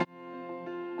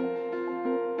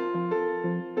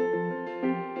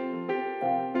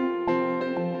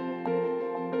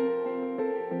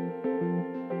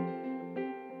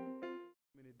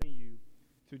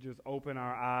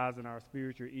and our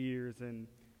spiritual ears and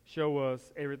show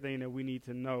us everything that we need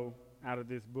to know out of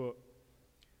this book.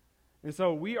 And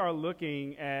so we are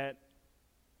looking at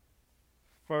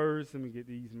let me get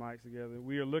these mics together.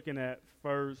 We are looking at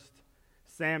 1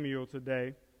 Samuel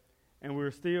today, and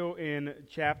we're still in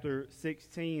chapter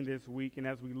 16 this week. And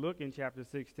as we look in chapter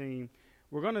 16,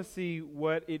 we're going to see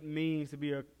what it means to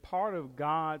be a part of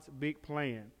God's big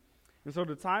plan. And so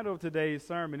the title of today's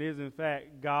sermon is, in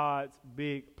fact, God's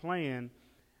Big Plan.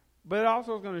 But it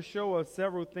also is going to show us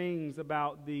several things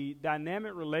about the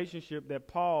dynamic relationship that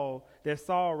Saul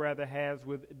has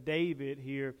with David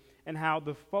here, and how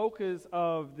the focus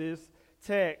of this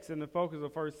text and the focus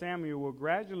of 1 Samuel will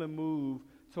gradually move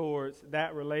towards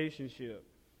that relationship.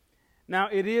 Now,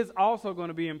 it is also going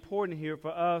to be important here for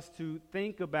us to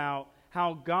think about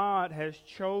how God has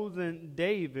chosen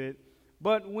David,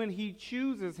 but when he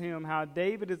chooses him, how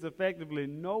David is effectively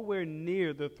nowhere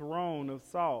near the throne of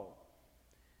Saul.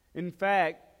 In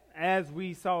fact, as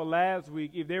we saw last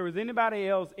week, if there was anybody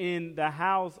else in the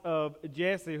house of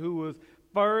Jesse who was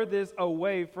furthest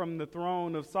away from the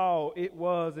throne of Saul, it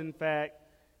was, in fact,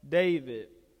 David.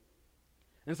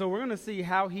 And so we're going to see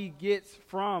how he gets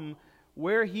from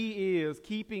where he is,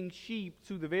 keeping sheep,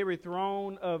 to the very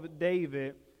throne of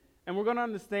David. And we're going to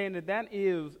understand that that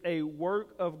is a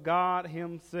work of God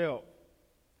himself.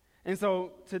 And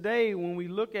so today, when we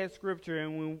look at Scripture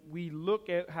and when we look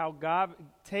at how God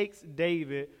takes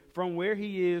David from where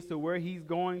he is to where he's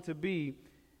going to be,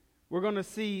 we're going to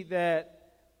see that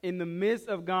in the midst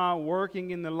of God working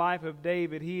in the life of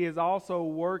David, he is also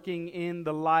working in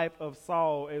the life of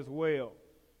Saul as well.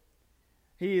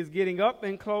 He is getting up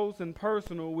and close and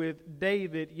personal with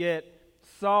David, yet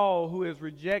Saul, who has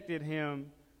rejected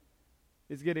him,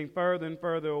 is getting further and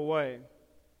further away.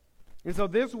 And so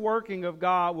this working of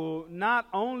God will not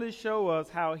only show us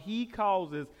how he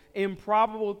causes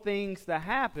improbable things to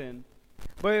happen,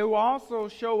 but it will also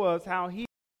show us how he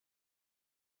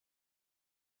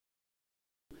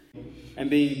and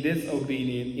being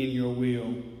disobedient in your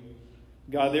will.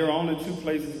 God, there are only two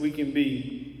places we can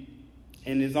be,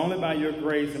 and it's only by your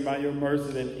grace and by your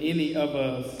mercy that any of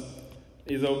us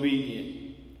is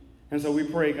obedient. And so we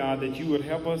pray, God, that you would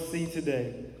help us see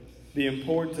today the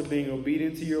importance of being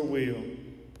obedient to your will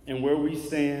and where we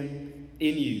stand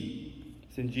in you.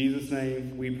 It's in Jesus'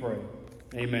 name we pray.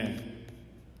 Amen.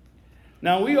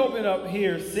 Now we open up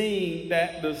here seeing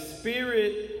that the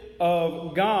Spirit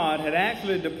of God had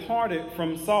actually departed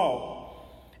from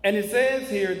Saul. And it says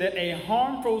here that a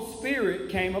harmful spirit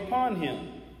came upon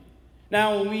him.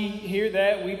 Now when we hear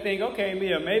that, we think, okay,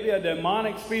 maybe a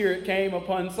demonic spirit came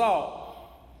upon Saul.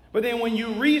 But then when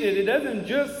you read it, it doesn't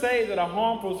just say that a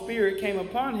harmful spirit came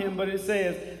upon him, but it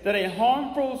says that a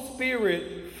harmful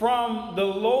spirit from the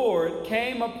Lord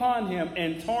came upon him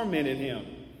and tormented him.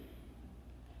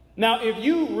 Now, if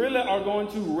you really are going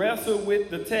to wrestle with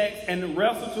the text and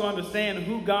wrestle to understand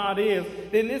who God is,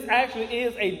 then this actually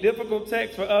is a difficult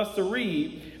text for us to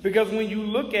read, because when you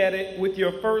look at it with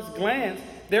your first glance,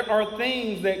 there are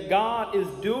things that God is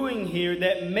doing here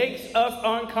that makes us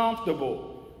uncomfortable.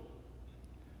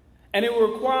 And it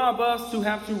will require us to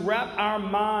have to wrap our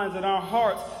minds and our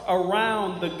hearts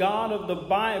around the God of the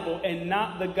Bible and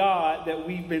not the God that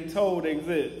we've been told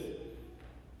exists.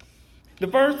 The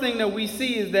first thing that we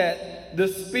see is that the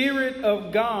Spirit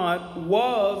of God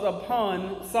was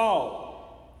upon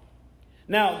Saul.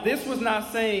 Now, this was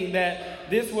not saying that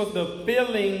this was the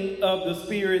filling of the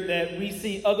Spirit that we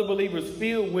see other believers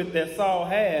filled with that Saul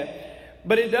had.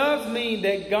 But it does mean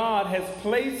that God has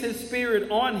placed his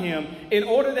Spirit on him in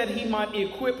order that he might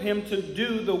equip him to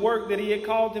do the work that he had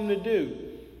called him to do.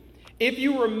 If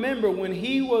you remember, when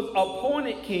he was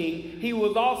appointed king, he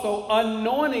was also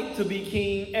anointed to be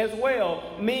king as well,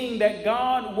 meaning that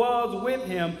God was with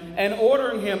him and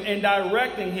ordering him and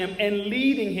directing him and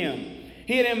leading him.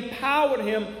 He had empowered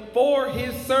him for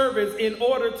his service in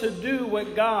order to do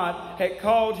what God had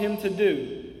called him to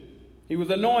do. He was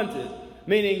anointed,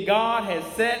 meaning God had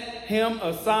set him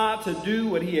aside to do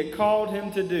what he had called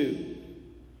him to do.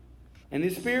 And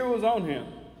his Spirit was on him.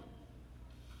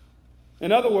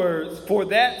 In other words, for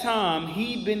that time,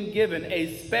 he'd been given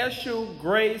a special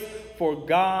grace for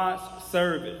God's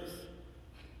service.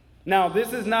 Now,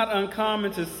 this is not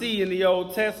uncommon to see in the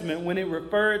Old Testament when it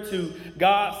referred to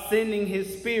God sending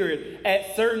his Spirit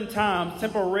at certain times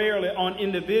temporarily on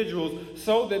individuals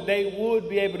so that they would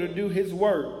be able to do his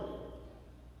work.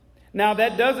 Now,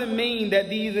 that doesn't mean that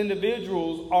these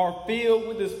individuals are filled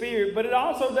with the Spirit, but it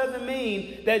also doesn't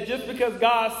mean that just because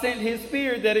God sent his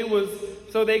Spirit that it was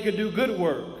so they could do good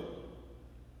work.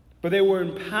 But they were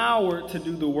empowered to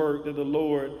do the work that the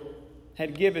Lord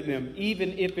had given them,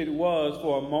 even if it was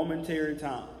for a momentary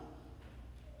time.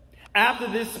 After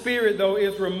this spirit, though,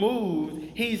 is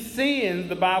removed, he sends,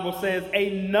 the Bible says,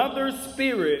 another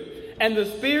spirit. And the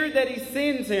spirit that he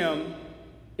sends him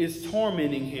is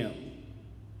tormenting him.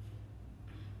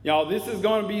 Y'all, this is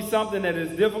going to be something that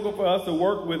is difficult for us to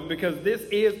work with, because this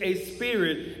is a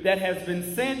spirit that has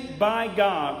been sent by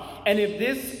God. And if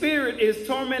this spirit is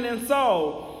tormenting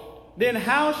Saul, then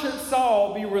how should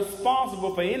Saul be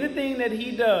responsible for anything that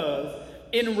he does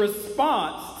in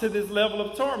response to this level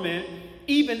of torment,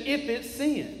 even if it's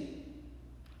sin?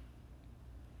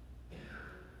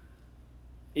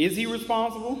 Is he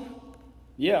responsible?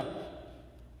 Yeah.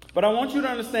 But I want you to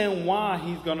understand why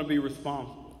he's going to be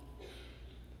responsible.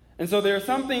 And so there are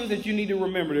some things that you need to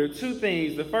remember. There are two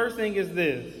things. The first thing is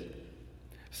this: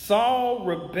 Saul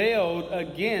rebelled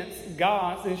against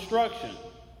God's instruction.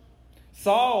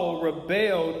 Saul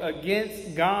rebelled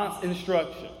against God's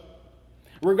instruction.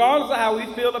 Regardless of how we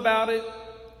feel about it,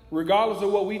 regardless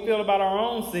of what we feel about our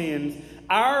own sins,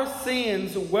 our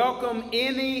sins welcome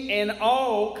any and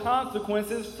all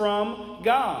consequences from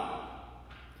God.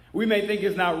 We may think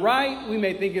it's not right, we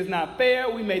may think it's not fair,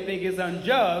 we may think it's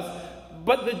unjust,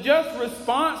 but the just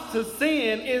response to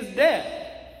sin is death.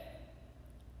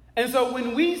 And so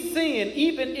when we sin,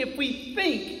 even if we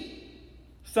think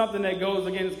something that goes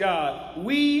against God,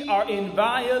 we are in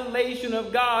violation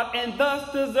of God and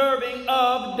thus deserving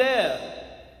of death.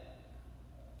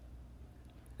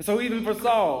 And so even for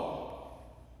Saul,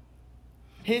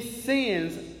 his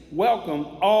sins welcome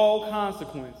all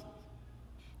consequences.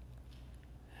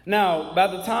 Now, by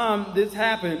the time this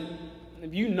happened,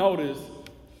 if you notice,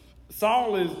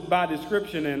 Saul is by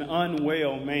description an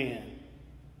unwell man.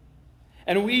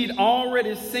 And we'd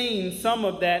already seen some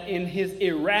of that in his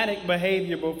erratic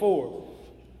behavior before.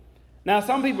 Now,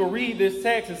 some people read this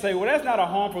text and say, well, that's not a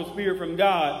harmful spirit from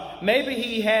God. Maybe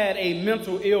he had a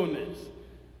mental illness.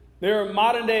 There are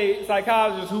modern day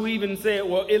psychologists who even said,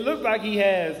 well, it looks like he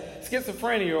has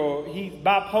schizophrenia, or he's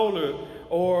bipolar,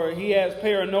 or he has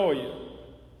paranoia.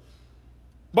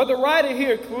 But the writer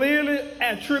here clearly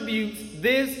attributes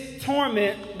this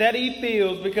torment that he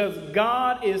feels because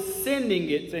God is sending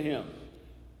it to him.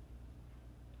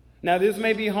 Now, this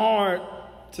may be hard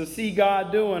to see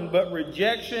God doing, but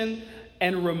rejection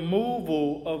and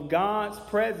removal of God's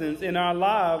presence in our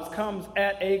lives comes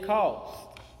at a cost.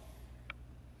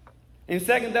 In 2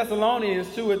 Thessalonians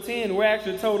 2:10, we're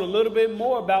actually told a little bit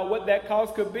more about what that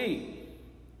cost could be.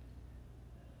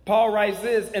 Paul writes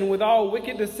this: and with all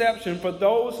wicked deception for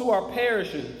those who are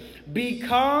perishing,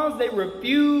 because they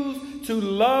refuse to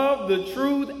love the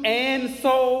truth and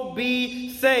so be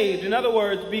saved. In other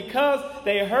words, because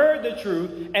they heard the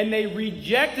truth and they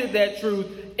rejected that truth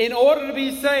in order to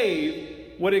be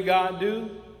saved, what did God do?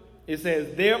 It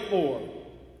says, therefore,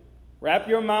 wrap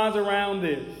your minds around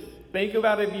this. Think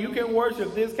about if you can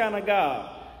worship this kind of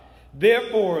God.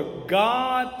 Therefore,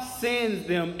 God sends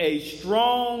them a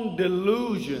strong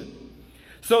delusion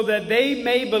so that they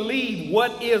may believe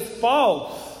what is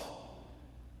false.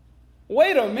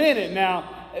 Wait a minute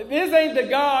now. This ain't the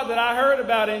God that I heard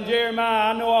about in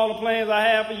Jeremiah. I know all the plans I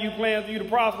have for you, plans for you to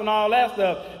prosper and all that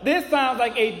stuff. This sounds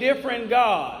like a different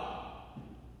God.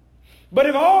 But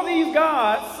if all these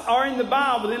gods are in the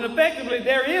Bible, then effectively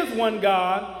there is one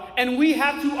God, and we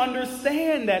have to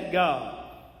understand that God.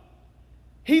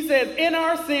 He says in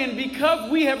our sin, because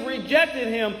we have rejected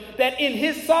him, that in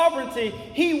his sovereignty,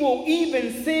 he will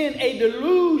even send a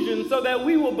delusion so that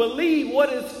we will believe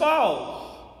what is false.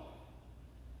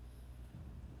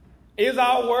 Is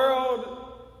our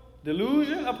world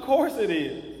delusion? Of course it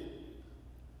is.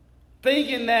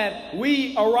 Thinking that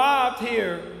we arrived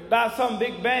here by some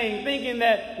big bang, thinking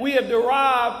that we have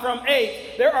derived from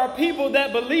H. There are people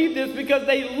that believe this because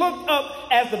they looked up,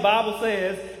 as the Bible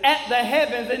says, at the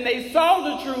heavens and they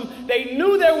saw the truth. They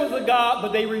knew there was a God,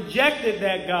 but they rejected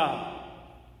that God.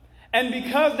 And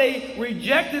because they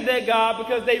rejected that God,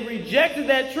 because they rejected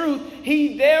that truth,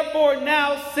 he therefore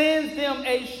now sends them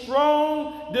a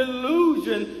strong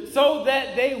delusion so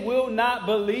that they will not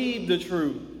believe the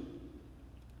truth.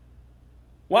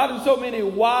 Why do so many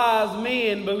wise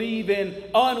men believe in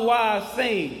unwise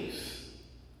things?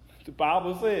 The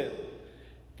Bible says,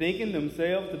 thinking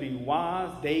themselves to be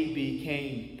wise, they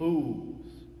became fools.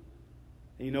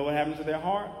 And you know what happened to their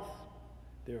hearts?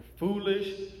 Their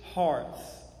foolish hearts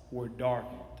were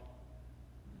darkened.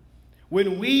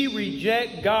 When we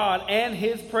reject God and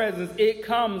his presence, it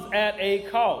comes at a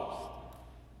cost.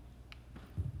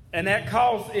 And that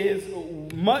cost is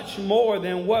much more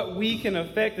than what we can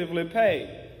effectively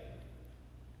pay.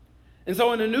 And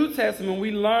so in the New Testament,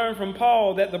 we learn from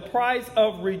Paul that the price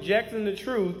of rejecting the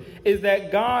truth is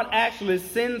that God actually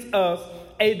sends us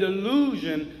a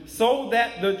delusion so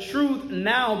that the truth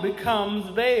now becomes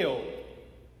veiled.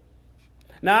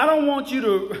 Now, I don't want you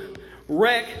to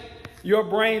wreck your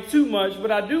brain too much,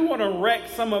 but I do want to wreck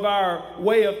some of our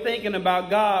way of thinking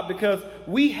about God, because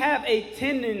we have a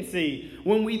tendency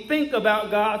when we think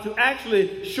about God to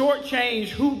actually shortchange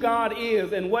who God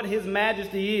is and what his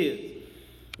majesty is.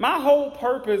 My whole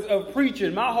purpose of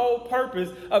preaching, my whole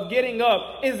purpose of getting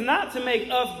up is not to make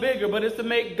us bigger, but it's to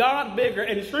make God bigger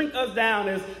and shrink us down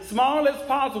as small as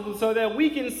possible so that we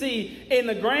can see in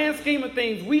the grand scheme of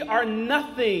things, we are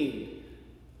nothing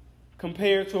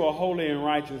compared to a holy and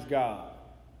righteous God.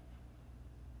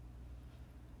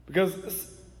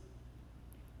 Because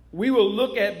we will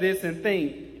look at this and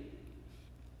think,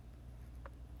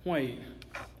 wait,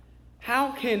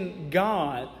 how can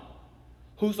God,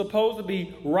 who's supposed to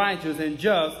be righteous and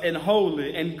just and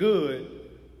holy and good,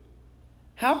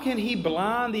 how can he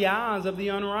blind the eyes of the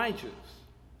unrighteous?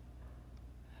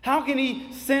 How can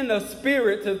he send a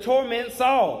spirit to torment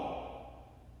Saul?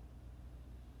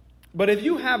 But if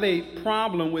you have a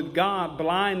problem with God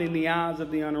blinding the eyes of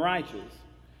the unrighteous,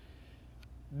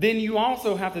 then you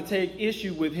also have to take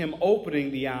issue with him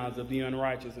opening the eyes of the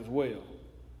unrighteous as well.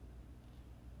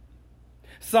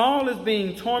 Saul is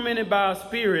being tormented by a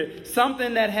spirit,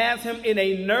 something that has him in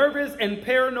a nervous and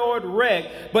paranoid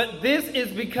wreck. But this is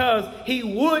because he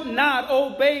would not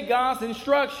obey God's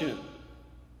instruction.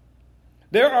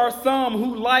 There are some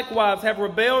who likewise have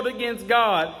rebelled against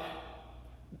God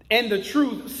and the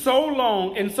truth so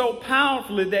long and so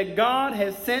powerfully that God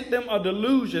has sent them a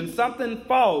delusion, something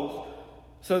false,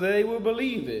 so that they will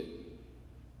believe it.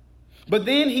 But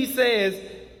then he says,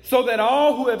 so that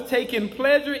all who have taken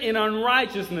pleasure in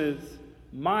unrighteousness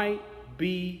might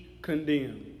be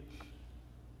condemned.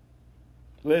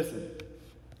 Listen,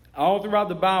 all throughout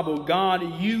the Bible,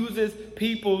 God uses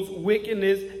people's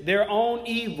wickedness, their own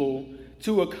evil,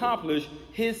 to accomplish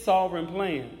his sovereign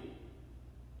plan.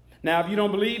 Now, if you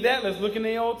don't believe that, let's look in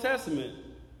the Old Testament.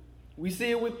 We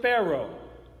see it with Pharaoh.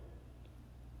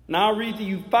 Now, I'll read to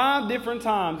you 5 different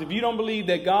times if you don't believe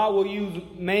that God will use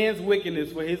man's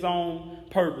wickedness for his own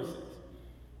purposes.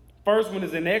 First one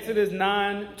is in Exodus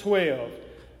 9:12.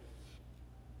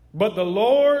 But the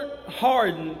Lord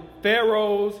hardened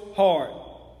Pharaoh's heart.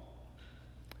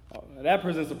 Oh, that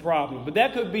presents a problem, but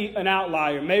that could be an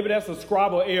outlier. Maybe that's a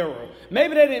scribal error.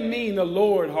 Maybe they didn't mean the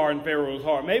Lord hardened Pharaoh's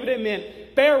heart. Maybe they meant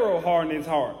Pharaoh hardened his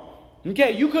heart.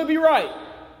 Okay, you could be right.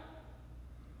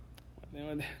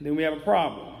 Then we have a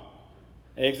problem.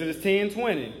 Exodus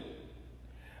 10:20.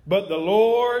 But the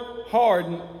Lord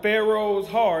hardened Pharaoh's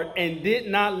heart and did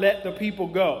not let the people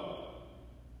go.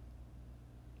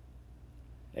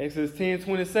 Exodus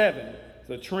 10:27. It's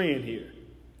a trend here.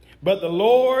 But the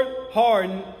Lord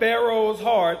hardened Pharaoh's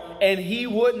heart and he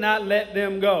would not let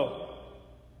them go.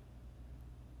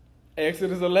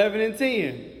 Exodus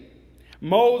 11:10.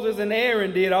 Moses and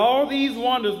Aaron did all these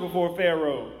wonders before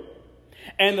Pharaoh.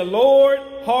 And the Lord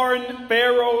hardened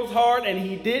Pharaoh's heart, and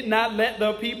he did not let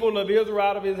the people of Israel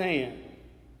out of his hand.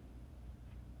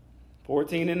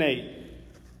 14:8.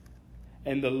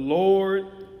 And the Lord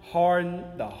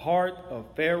hardened the heart of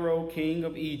Pharaoh, king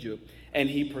of Egypt, and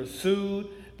he pursued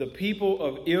the people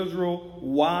of Israel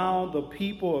while the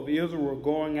people of Israel were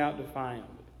going out defiantly.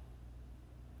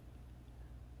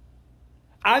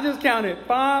 I just counted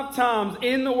 5 times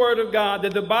in the Word of God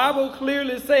that the Bible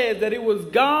clearly says that it was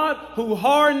God who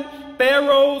hardened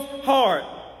Pharaoh's heart.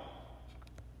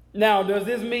 Now, does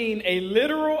this mean a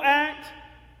literal act?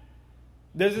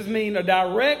 Does this mean a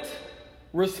direct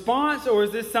response, or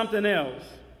is this something else?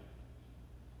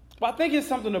 Well, I think it's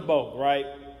something of both, right?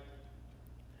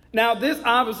 Now, this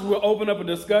obviously will open up a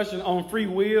discussion on free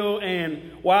will, and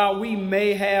while we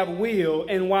may have will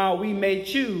and while we may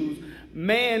choose,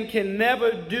 man can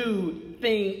never do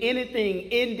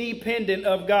anything independent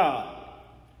of God.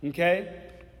 Okay?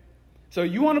 So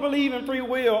you want to believe in free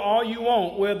will all you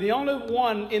want. Well, the only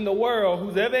one in the world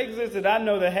who's ever existed I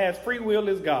know that has free will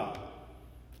is God.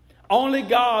 Only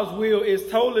God's will is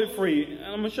totally free. And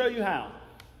I'm going to show you how.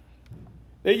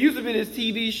 There used to be this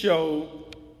TV show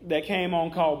that came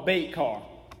on called Bait Car.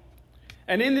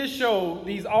 And in this show,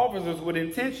 these officers would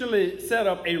intentionally set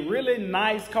up a really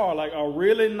nice car, like a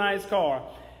really nice car,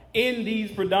 in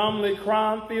these predominantly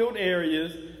crime-filled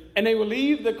areas. And they would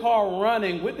leave the car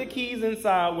running with the keys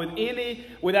inside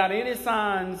without any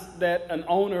signs that an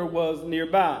owner was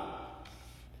nearby.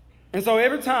 And so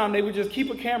every time they would just keep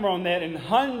a camera on that, and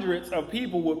hundreds of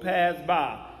people would pass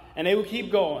by. And they would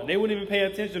keep going. They wouldn't even pay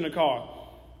attention to the car.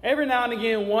 Every now and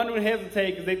again, one would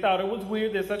hesitate because they thought it was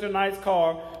weird that such a nice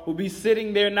car would be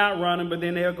sitting there not running, but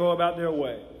then they'll go about their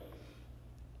way.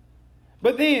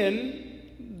 But then,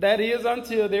 that is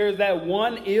until there is that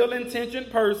one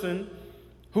ill-intentioned person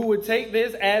who would take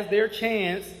this as their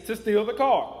chance to steal the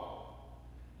car.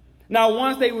 Now,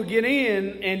 once they would get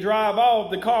in and drive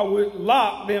off, the car would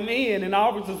lock them in and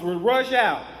officers would rush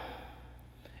out.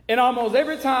 And almost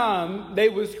every time they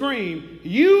would scream,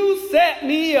 "You set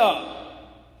me up."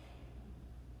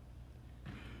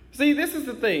 See, this is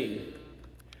the thing.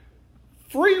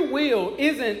 Free will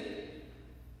isn't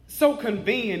so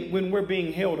convenient when we're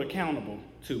being held accountable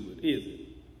to it, is it?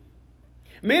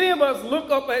 Many of us look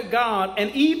up at God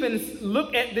and even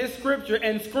look at this scripture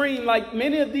and scream like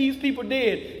many of these people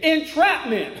did.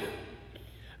 Entrapment.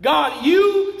 God,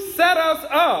 you set us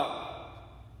up.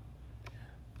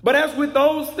 But as with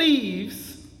those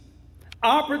thieves,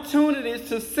 opportunities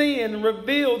to sin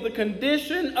reveal the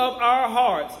condition of our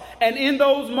hearts. And in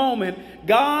those moments,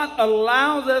 God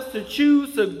allows us to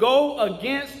choose to go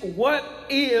against what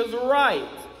is right.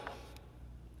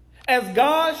 As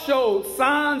God showed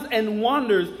signs and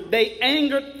wonders, they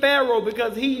angered Pharaoh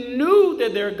because he knew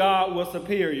that their God was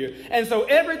superior. And so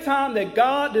every time that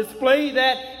God displayed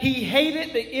that, he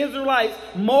hated the Israelites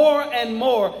more and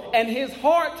more. And his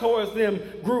heart towards them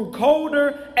grew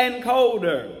colder and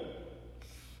colder.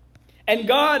 And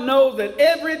God knows that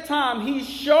every time he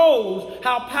shows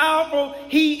how powerful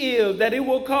he is, that it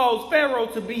will cause Pharaoh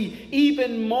to be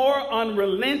even more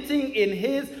unrelenting in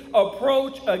his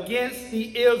approach against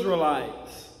the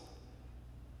Israelites.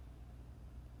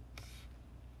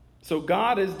 So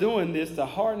God is doing this to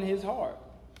harden his heart.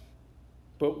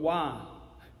 But why?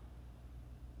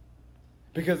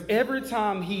 Because every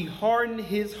time he hardened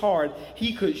his heart,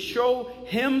 he could show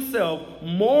himself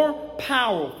more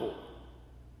powerful.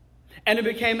 And it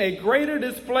became a greater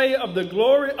display of the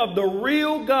glory of the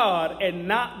real God and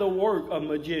not the work of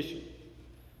magicians.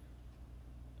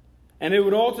 And it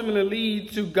would ultimately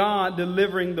lead to God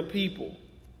delivering the people.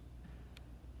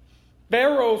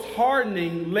 Pharaoh's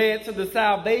hardening led to the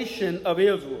salvation of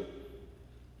Israel.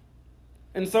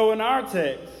 And so in our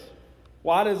text,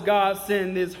 why does God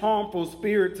send this harmful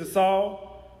spirit to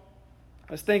Saul?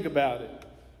 Let's think about it.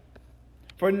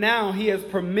 For now he has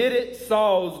permitted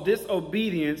Saul's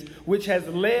disobedience, which has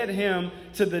led him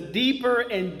to the deeper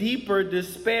and deeper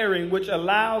despairing, which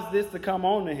allows this to come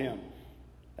on to him.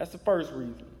 That's the first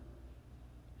reason.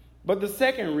 But the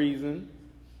second reason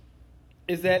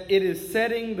is that it is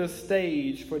setting the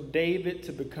stage for David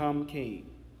to become king.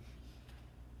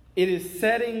 It is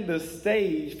setting the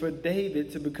stage for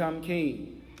David to become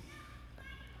king.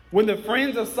 When the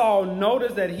friends of Saul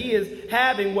notice that he is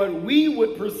having what we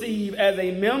would perceive as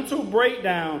a mental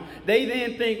breakdown, they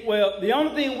then think, well, the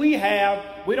only thing we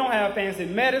don't have fancy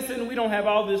medicine, we don't have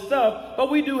all this stuff,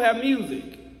 but we do have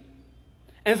music.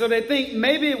 And so they think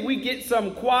maybe if we get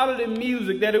some quality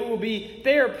music that it will be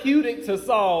therapeutic to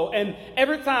Saul. And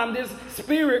every time this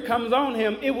spirit comes on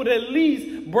him, it would at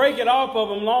least break it off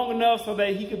of him long enough so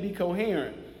that he could be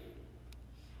coherent.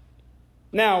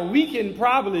 Now, we can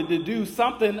probably deduce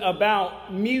something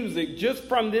about music just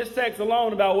from this text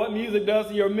alone about what music does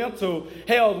to your mental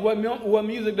health, what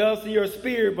music does to your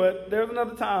spirit, but there's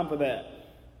another time for that.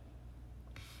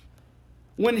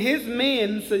 When his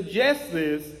men suggest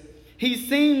this, he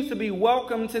seems to be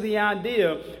welcome to the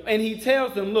idea, and he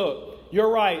tells them, look,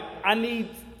 you're right, I need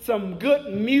some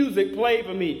good music played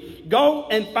for me. Go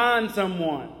and find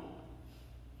someone.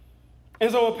 And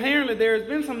so apparently there has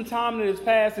been some time that has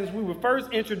passed since we were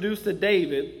first introduced to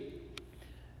David,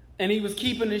 and he was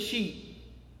keeping the sheep.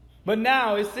 But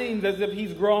now it seems as if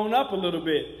he's grown up a little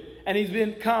bit, and he's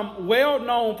become well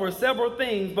known for several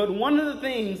things. But one of the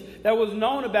things that was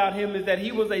known about him is that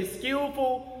he was a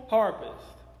skillful harpist.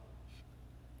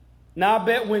 Now I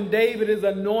bet when David is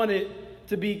anointed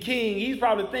to be king, he's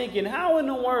probably thinking, how in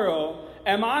the world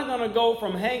am I going to go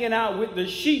from hanging out with the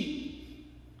sheep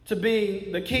to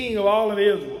being the king of all of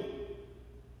Israel?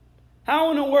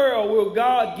 How in the world will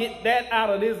God get that out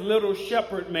of this little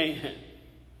shepherd man?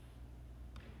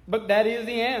 But that is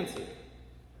the answer.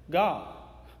 God.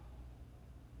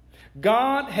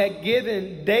 God had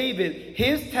given David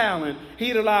his talent.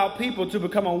 He'd allowed people to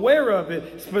become aware of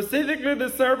it. Specifically the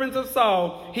servants of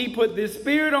Saul. He put this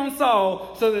spirit on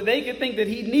Saul so that they could think that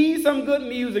he needs some good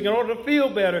music in order to feel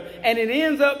better. And it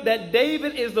ends up that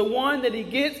David is the one that he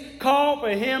gets called for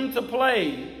him to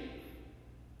play.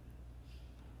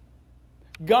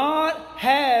 God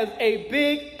has a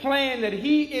big plan that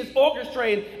he is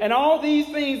orchestrating, and all these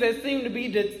things that seem to be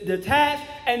detached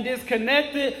and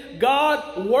disconnected,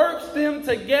 God works them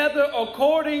together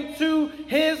according to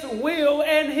his will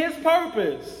and his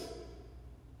purpose.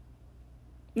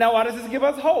 Now, why does this give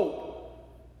us hope?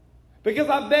 Because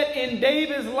I bet in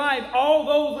David's life, all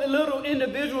those little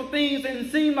individual things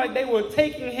didn't seem like they were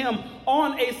taking him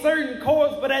on a certain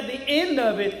course, but at the end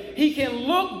of it, he can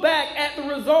look back at the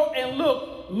result and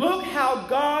look how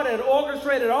God had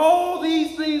orchestrated all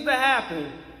these things to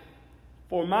happen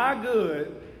for my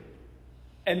good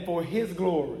and for his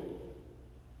glory.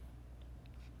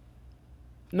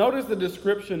 Notice the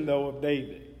description, though, of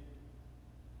David.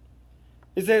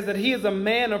 It says that he is a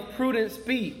man of prudent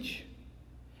speech.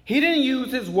 He didn't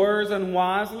use his words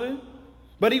unwisely,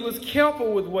 but he was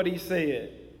careful with what he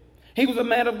said. He was a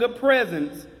man of good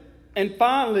presence. And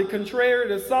finally, contrary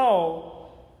to Saul,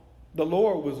 the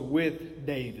Lord was with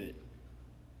David.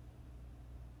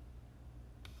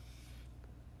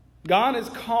 God is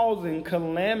causing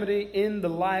calamity in the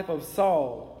life of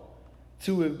Saul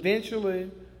to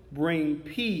eventually bring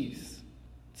peace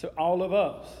to all of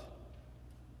us.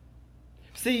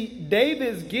 See,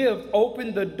 David's gift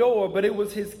opened the door, but it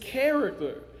was his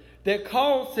character that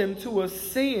caused him to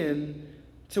ascend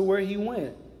to where he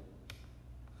went.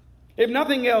 If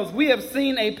nothing else, we have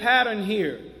seen a pattern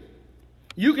here.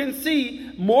 You can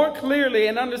see more clearly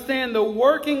and understand the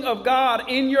working of God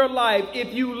in your life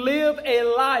if you live a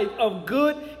life of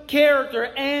good character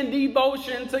and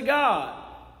devotion to God.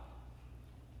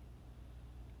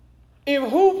 If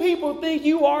who people think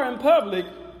you are in public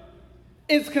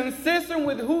is consistent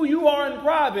with who you are in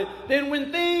private, then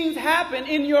when things happen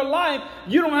in your life,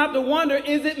 you don't have to wonder,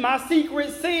 is it my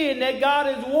secret sin that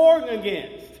God is warring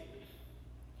against?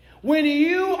 When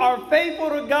you are faithful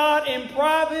to God in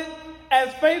private,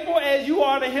 as faithful as you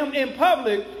are to him in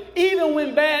public, even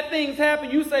when bad things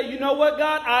happen, you say, you know what,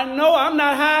 God, I know I'm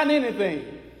not hiding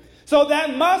anything. So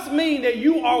that must mean that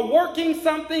you are working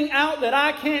something out that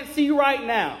I can't see right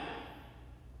now.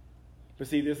 But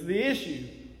see, this is the issue.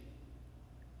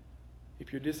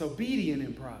 If you're disobedient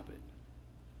in private,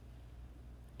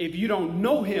 if you don't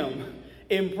know him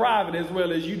in private as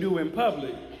well as you do in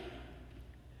public,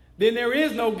 then there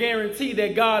is no guarantee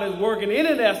that God is working any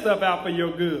of that stuff out for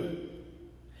your good.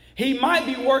 He might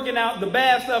be working out the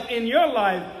bad stuff in your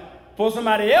life for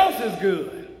somebody else's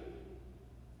good.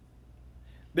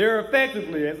 There are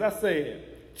effectively, as I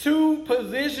said, two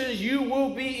positions you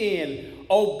will be in: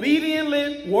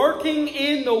 obediently working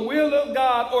in the will of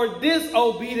God, or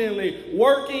disobediently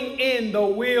working in the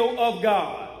will of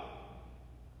God.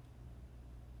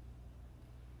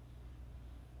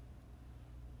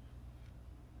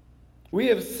 We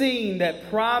have seen that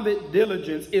private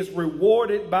diligence is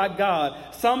rewarded by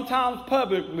God, sometimes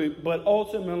publicly, but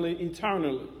ultimately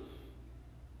eternally.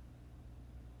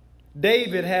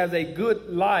 David has a good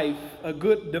life, a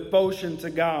good devotion to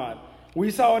God.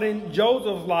 We saw it in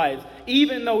Joseph's life.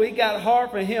 Even though it got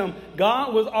hard for him,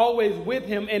 God was always with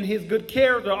him, and his good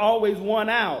character always won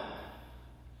out.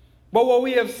 But what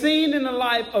we have seen in the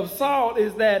life of Saul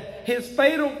is that his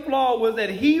fatal flaw was that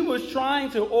he was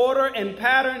trying to order and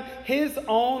pattern his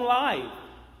own life.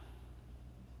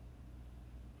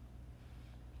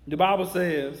 The Bible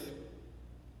says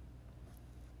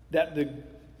that the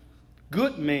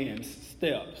good man's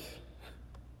steps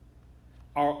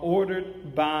are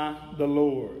ordered by the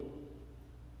Lord.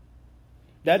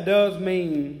 That does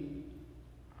mean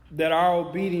that our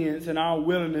obedience and our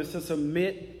willingness to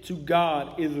submit to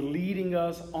God is leading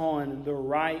us on the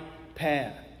right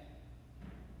path.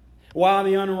 While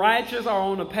the unrighteous are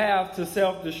on the path to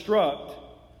self-destruct,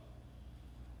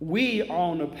 we are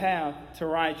on the path to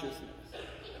righteousness.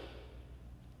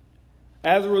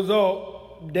 As a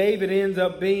result, David ends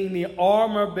up being the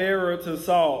armor bearer to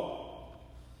Saul.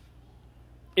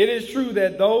 It is true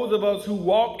that those of us who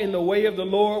walk in the way of the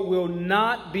Lord will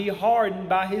not be hardened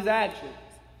by his actions.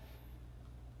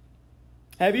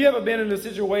 Have you ever been in a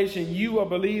situation, you a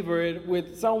believer,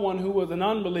 with someone who was an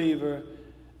unbeliever,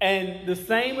 and the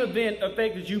same event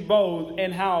affected you both,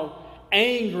 and how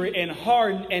angry and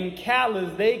hardened and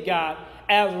callous they got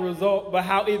as a result, but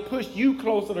how it pushed you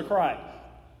closer to Christ?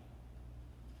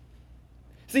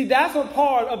 See, that's a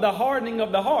part of the hardening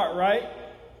of the heart, right?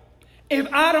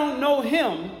 If I don't know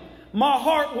him, my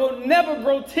heart will never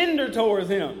grow tender towards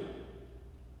him.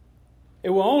 It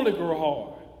will only grow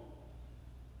hard.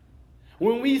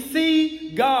 When we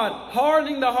see God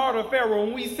hardening the heart of Pharaoh,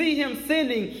 when we see him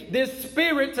sending this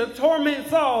spirit to torment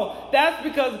Saul, that's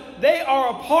because they are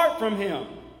apart from him.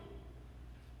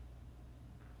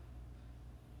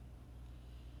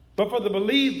 But for the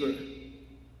believer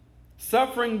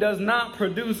Suffering does not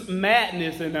produce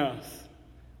madness in us.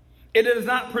 It does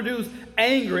not produce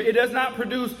anger. It does not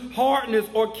produce hardness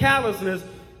or callousness,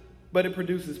 but it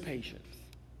produces patience.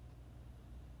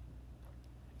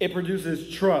 It produces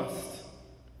trust.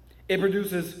 It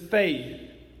produces faith.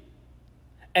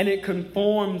 And it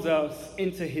conforms us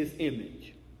into his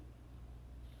image.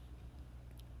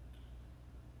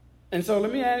 And so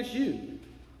let me ask you,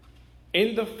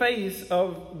 in the face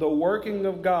of the working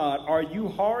of God, are you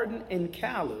hardened and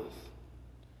callous?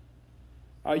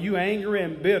 Are you angry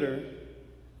and bitter?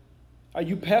 Are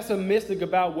you pessimistic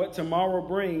about what tomorrow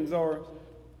brings? Or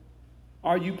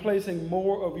are you placing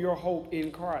more of your hope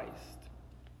in Christ?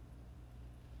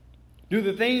 Do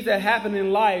the things that happen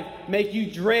in life make you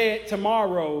dread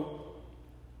tomorrow?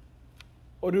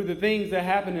 Or do the things that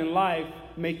happen in life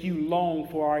make you long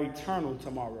for our eternal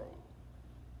tomorrow?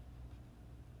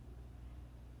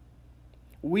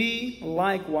 We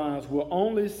likewise will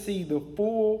only see the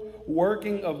full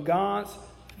working of God's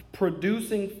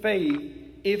producing faith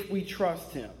if we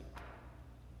trust him.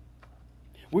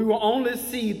 We will only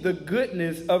see the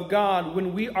goodness of God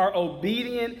when we are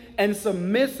obedient and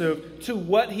submissive to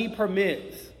what he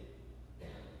permits.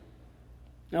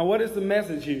 Now, what is the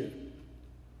message here?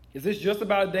 Is this just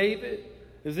about David?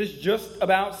 Is this just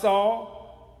about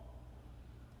Saul?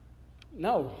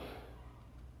 No.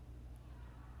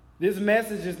 This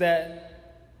message is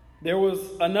that there was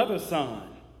another son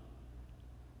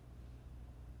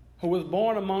who was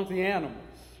born amongst the animals.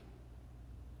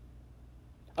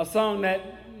 A son that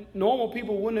normal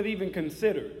people wouldn't have even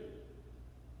considered.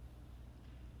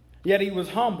 Yet he was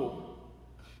humble.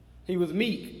 He was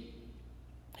meek.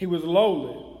 He was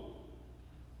lowly.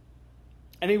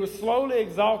 And he was slowly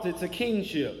exalted to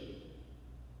kingship.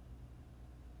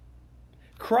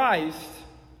 Christ,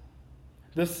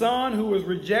 the Son who was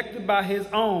rejected by his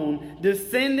own,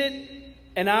 descended,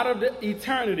 and out of the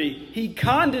eternity, he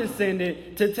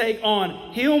condescended to take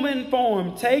on human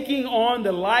form, taking on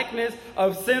the likeness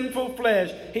of sinful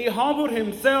flesh. He humbled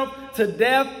himself to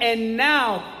death, and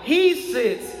now he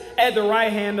sits at the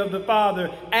right hand of the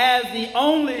Father as the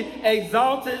only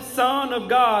exalted Son of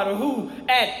God, who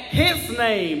at his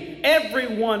name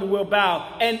everyone will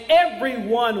bow and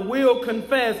everyone will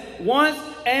confess once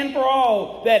and for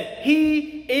all that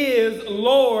he is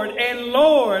Lord and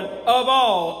Lord of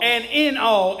all and in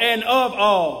all and of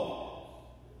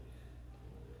all.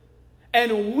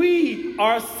 And we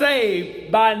are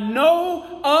saved by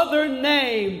no other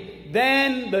name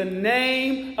than the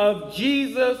name of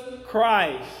Jesus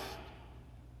Christ.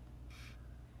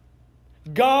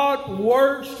 God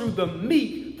works through the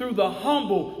meek, through the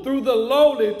humble, through the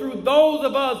lowly, through those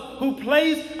of us who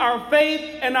place our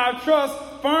faith and our trust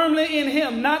firmly in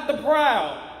him, not the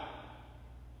proud.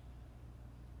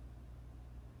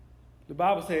 The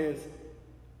Bible says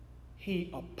he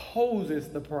opposes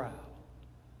the proud.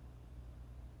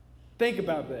 Think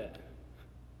about that.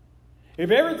 If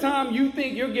every time you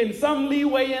think you're getting some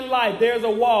leeway in life, there's a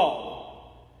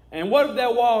wall. And what if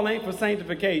that wall ain't for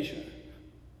sanctification?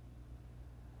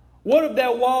 What if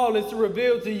that wall is to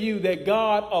reveal to you that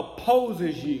God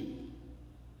opposes you?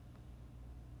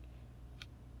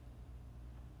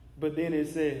 But then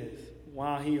it says,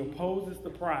 while he opposes the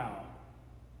proud,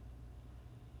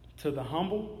 to the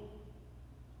humble,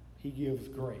 he gives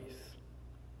grace.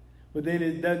 But then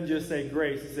it doesn't just say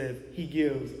grace, it says he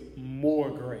gives more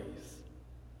grace.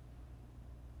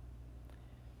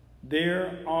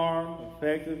 There are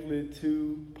effectively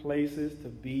two places to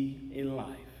be in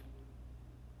life.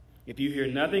 If you hear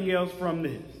nothing else from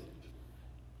this,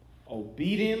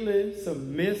 obediently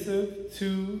submissive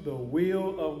to the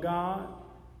will of God,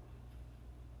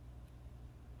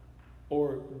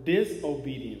 or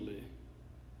disobediently,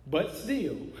 but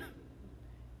still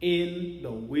in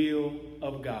the will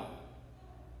of God.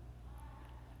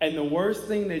 And the worst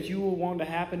thing that you will want to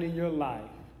happen in your life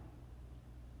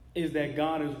is that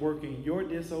God is working your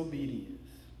disobedience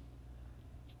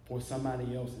for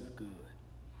somebody else's good.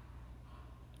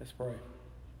 Let's pray.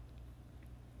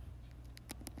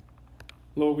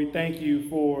 Lord, we thank you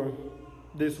for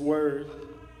this word.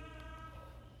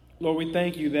 Lord, we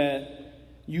thank you that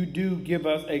you do give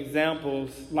us examples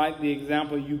like the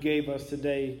example you gave us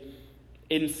today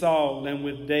in Saul and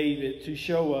with David to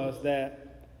show us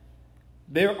that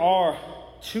there are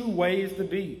two ways to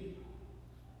be.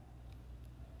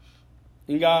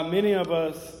 And God, many of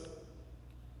us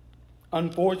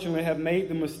unfortunately have made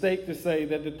the mistake to say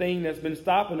that the thing that's been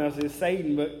stopping us is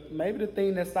Satan, but maybe the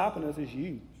thing that's stopping us is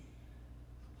you.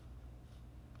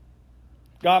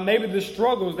 God, maybe the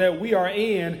struggles that we are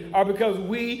in are because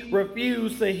we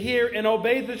refuse to hear and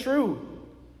obey the truth.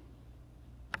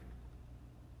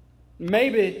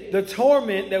 maybe the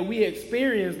torment that we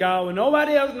experience, God, when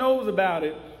nobody else knows about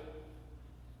it,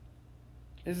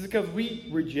 is because we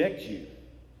reject you.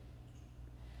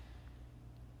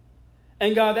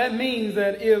 And God, that means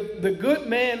that if the good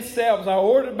man's steps are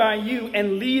ordered by you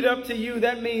and lead up to you,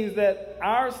 that means that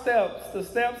our steps, the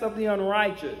steps of the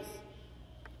unrighteous,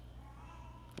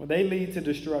 well, they lead to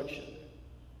destruction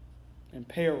and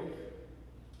peril.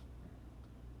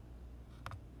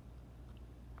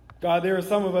 God, there are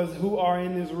some of us who are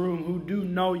in this room who do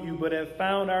know you, but have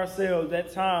found ourselves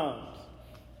at times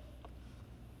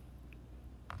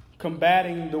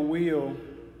combating the will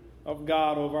of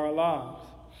God over our lives.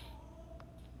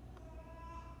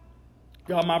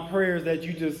 God, my prayer is that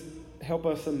you just help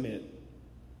us submit.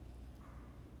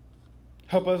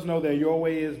 Help us know that your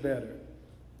way is better.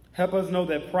 Help us know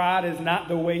that pride is not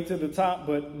the way to the top,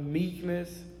 but meekness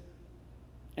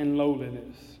and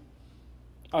lowliness.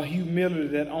 A humility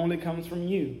that only comes from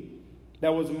you,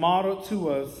 that was modeled to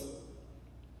us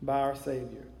by our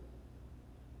Savior.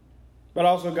 But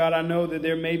also, God, I know that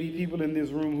there may be people in this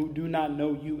room who do not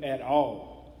know you at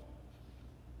all,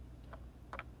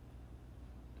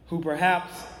 who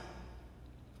perhaps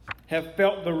have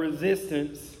felt the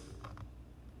resistance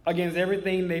against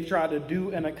everything they've tried to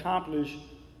do and accomplish,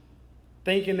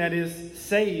 thinking that it's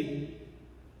Satan,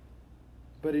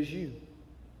 but it's you.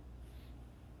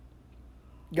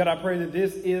 God, I pray that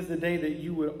this is the day that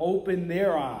you would open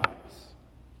their eyes,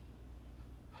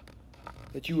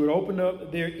 that you would open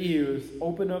up their ears,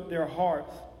 open up their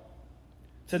hearts,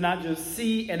 to not just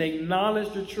see and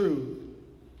acknowledge the truth,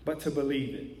 but to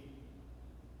believe it.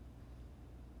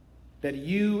 That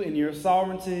you in your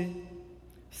sovereignty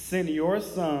sent your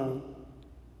Son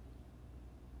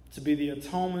to be the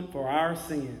atonement for our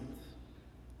sins.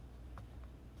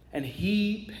 And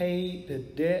he paid the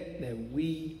debt that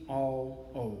we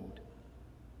all owed.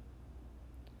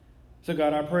 So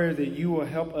God, our prayer is that you will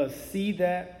help us see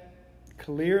that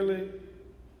clearly.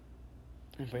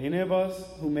 And for any of us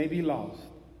who may be lost,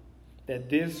 that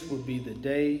this would be the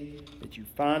day that you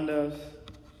find us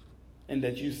and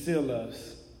that you seal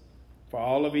us for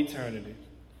all of eternity.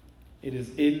 It is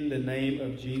in the name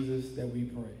of Jesus that we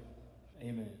pray.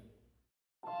 Amen.